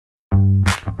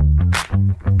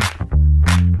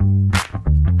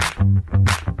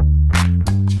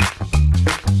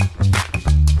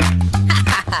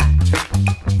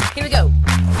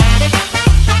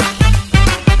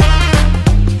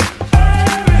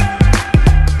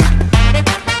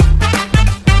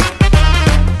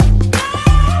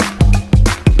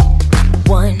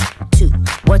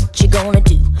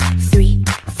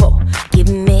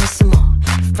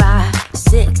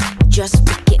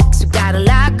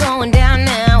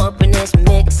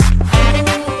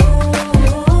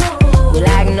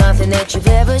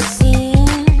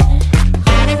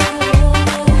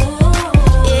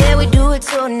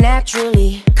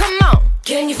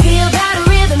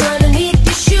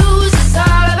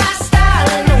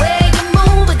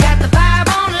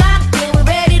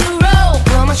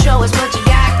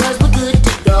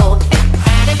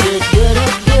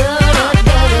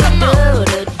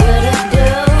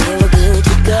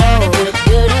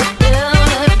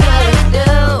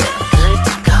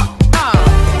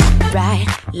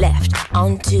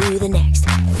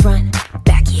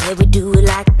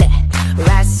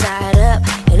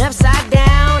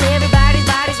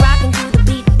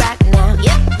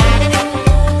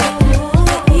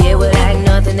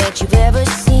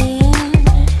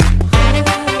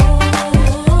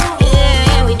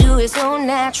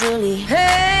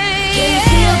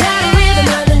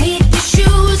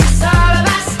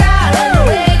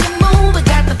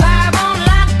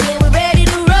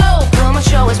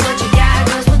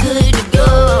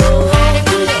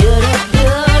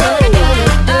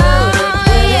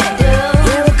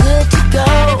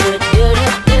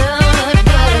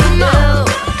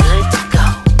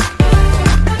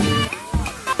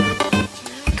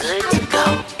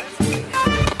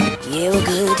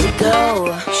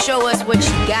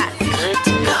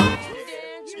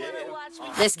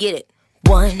Let's get it.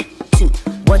 1, 2,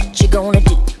 what you gonna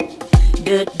do?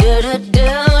 Do, do, do, do,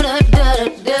 do,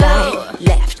 do, do. Right,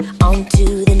 left, on to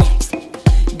the next.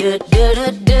 Do, do,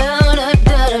 do, do, do,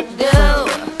 do,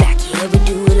 do. Back, yeah, we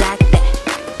do it like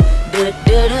that. Do,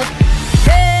 do, do.